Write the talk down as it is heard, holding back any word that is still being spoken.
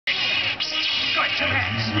Good, two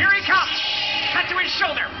hands. Here he comes. Cut to his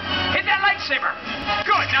shoulder. Hit that lightsaber.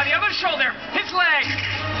 Good. Now the other shoulder. His leg.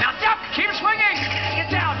 Now duck. Keep swinging. Get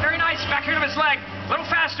down. Very nice. Back here to his leg. A little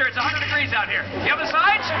faster. It's 100 degrees out here. The other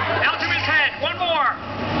side. Now to his head. One more.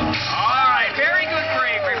 All right. Very good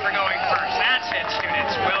bravery for going first. That's it,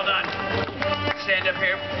 students. Well done. Stand up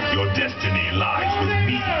here. Your destiny lies with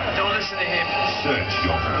me. Don't listen to him. Search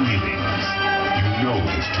your feelings. You know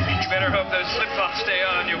this to be You true. better hope those flip-flops stay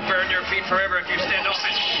on. You'll burn your feet forever if you stand off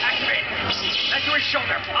it. Activate. Back to his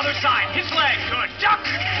shoulder. Other side. His leg. Good. Duck.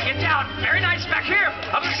 Get down. Very nice. Back here.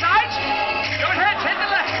 Other side. Go ahead. Hit the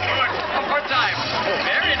leg. Good. One more time.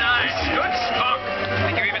 Very nice. Good spunk. I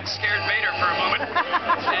think you even scared Vader for a moment.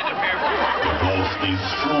 Stand up here. The force is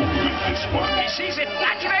strong with this one. He sees it.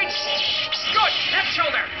 Activate. Good. Left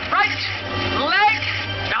shoulder. Right. Leg.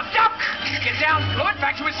 Now duck. Get down. Good.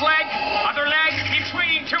 Back to his leg. Other leg. Keep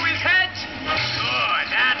swinging to his head. Good.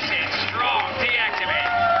 That's it. Strong.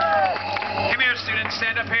 Deactivate. Come here, students.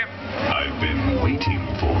 Stand up here. I've been waiting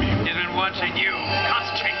for you. He's been watching you.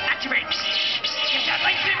 Concentrate. Activate. Get that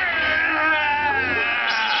lightsaber.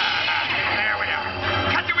 There we are.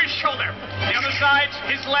 Cut to his shoulder. The other side.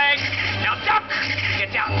 His leg. Now duck. Get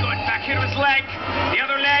down. Good. Back here to his leg. The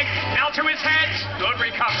other leg. Now to his head. Good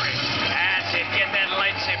recovery. That's it. Get that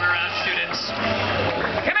lightsaber out, students.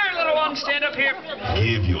 Come here, little one. Stand up here.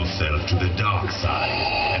 Give yourself to the dark side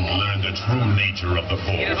and learn the true nature of the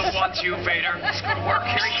He doesn't force. want you, Vader. Let's go to work.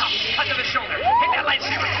 Here he comes. Cut to the shoulder. Hit that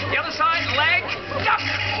lightsaber. The other side, leg, duck.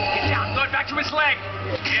 Get down. Good. Back to his leg.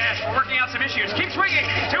 Yes, we're working out some issues. Keep swinging.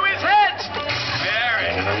 To his head.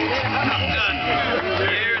 Very nice. Well done.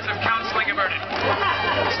 Years of counseling averted.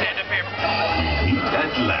 Stand up here. We meet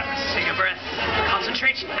at last. Take a breath.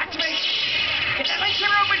 Concentrate. Activate. Get that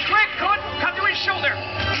lightsaber open quick. Good. Cut to his shoulder.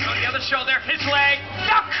 Go to the other shoulder. His leg.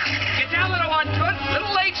 Duck. Get down, little one. Good.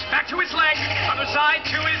 Little late. Back to his leg. Other side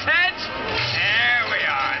to his head. There we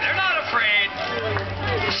are. They're not afraid.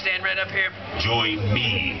 Stand right up here. Join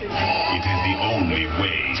me. It is the only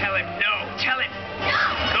way. Tell him no. Tell him.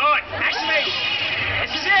 Good. Activate.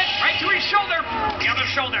 This is it. Right to his shoulder. The other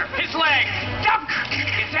shoulder. His leg. Duck.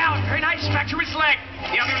 Get down. Very nice. Back to his leg.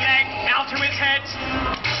 The other leg. Now to his head.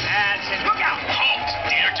 That's it. Look out. Halt!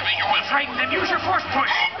 Deactivate your weapon. Frighten them. Use your force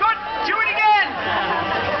push. Good. Do it again.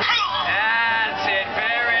 That's it.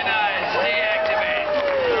 Very nice. Deactivate.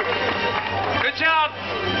 Good job.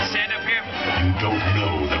 Stand up here. You don't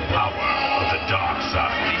know the power of the dark He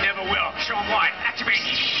side. never will. Show him why. Activate.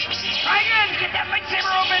 Try again. Get that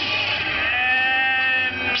lightsaber open.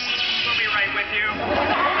 And we'll be right with you.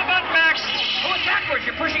 Pull the button, Max. Pull it backwards.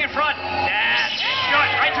 You're pushing in front. That's it. Good.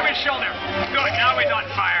 Right to his shoulder. Good. Now he's on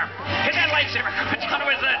fire. Hit that lightsaber. Down to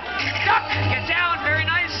his head. Duck. Get down. Very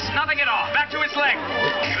nice. Nothing at all. Back to his leg.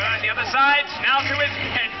 Good. The other side. Now to his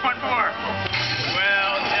head. One more.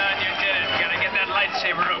 Well done. You did it. Gotta get that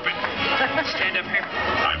lightsaber open. Stand up here.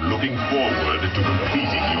 I'm looking forward to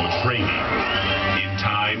completing your training. In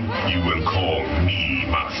time, you will call me He's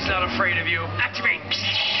master. not afraid of you. Activate.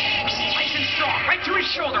 Nice and strong. Right to his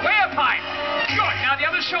shoulder. Way up high. Good. Now the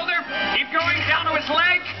other shoulder. Keep going. Down to his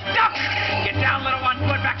leg. Duck. Get down, little one.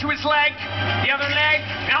 Good. Back to his leg. The other leg.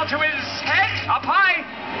 Now to his head. Up high.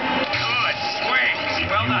 Good. Swing.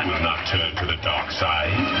 Well You done. will not turn to the dark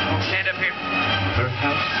side. Stand up here.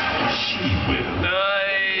 Perhaps she will.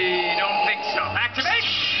 I don't think so. Activate.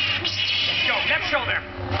 Go. Left shoulder.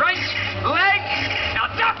 Right. Leg. Now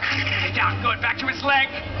duck. Get down. Good. Back to his leg.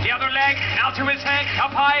 The other leg. Now to his head.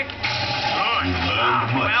 Up high. Good.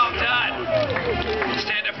 learned much. Well done.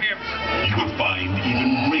 Stand up here. You will find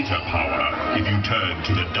even greater power if you turn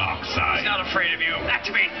to the dark He's side. not afraid of you.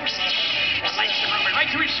 Activate. Lightsaber open. Right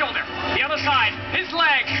to his shoulder. The other side. His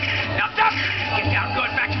leg. Now duck. Get down.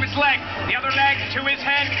 Good. Back to his leg. The other leg to his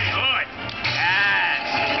head. Good.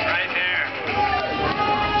 That's right there.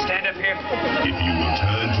 Stand up here. If you will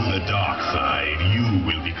turn to the dark side, you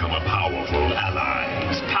will become a powerful ally.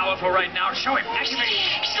 He's powerful right now. Show him. Activate.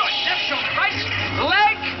 Good. Left shoulder. Right.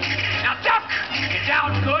 Leg. Now duck. Get down.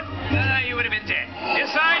 Good.